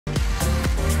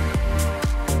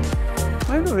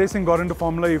Mahindra Racing got into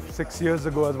Formula E 6 years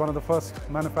ago as one of the first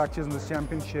manufacturers in this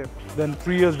championship. Then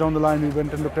 3 years down the line, we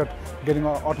went and looked at getting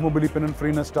Automobili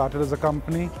Pininfarina started as a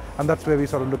company, and that's where we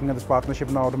started looking at this partnership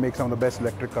now to make some of the best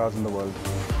electric cars in the world.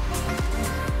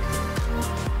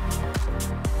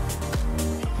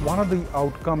 One of the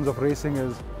outcomes of racing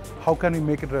is how can we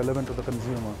make it relevant to the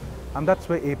consumer? And that's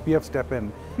where APF step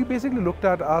in. We basically looked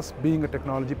at us being a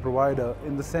technology provider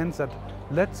in the sense that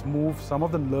let's move some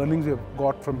of the learnings we've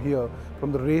got from here,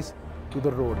 from the race to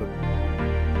the road.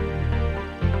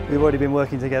 We've already been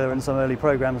working together in some early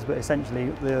programs, but essentially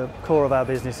the core of our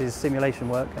business is simulation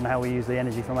work and how we use the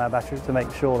energy from our batteries to make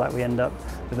sure that we end up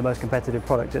with the most competitive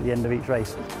product at the end of each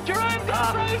race. Jerome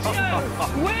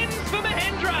D'Ambrosio wins for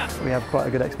Mahindra! We have quite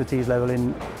a good expertise level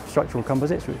in structural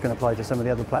composites, which can apply to some of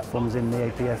the other platforms in the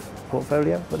APF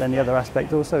portfolio. But then the other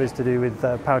aspect also is to do with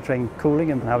powertrain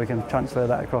cooling and how we can transfer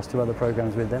that across to other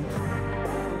programs with them.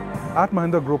 At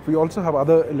Mahindra Group, we also have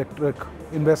other electric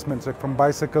investments, like from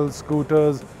bicycles,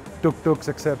 scooters, tuk-tuks,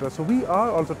 etc. So we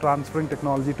are also transferring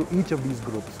technology to each of these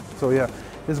groups. So yeah,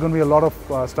 there's going to be a lot of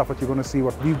stuff that you're going to see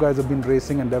what you guys have been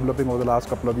racing and developing over the last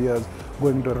couple of years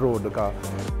going to a road car.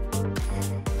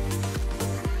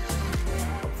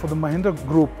 For the Mahindra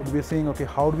Group, we're saying, okay,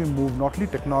 how do we move not only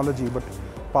technology, but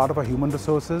part of our human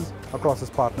resources across this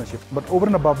partnership. But over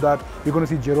and above that, you're going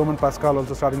to see Jerome and Pascal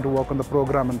also starting to work on the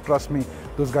program, and trust me,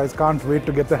 those guys can't wait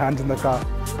to get their hands in the car.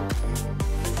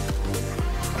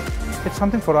 It's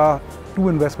something for our two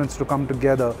investments to come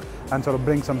together and sort of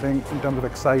bring something in terms of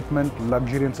excitement,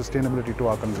 luxury and sustainability to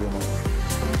our consumers.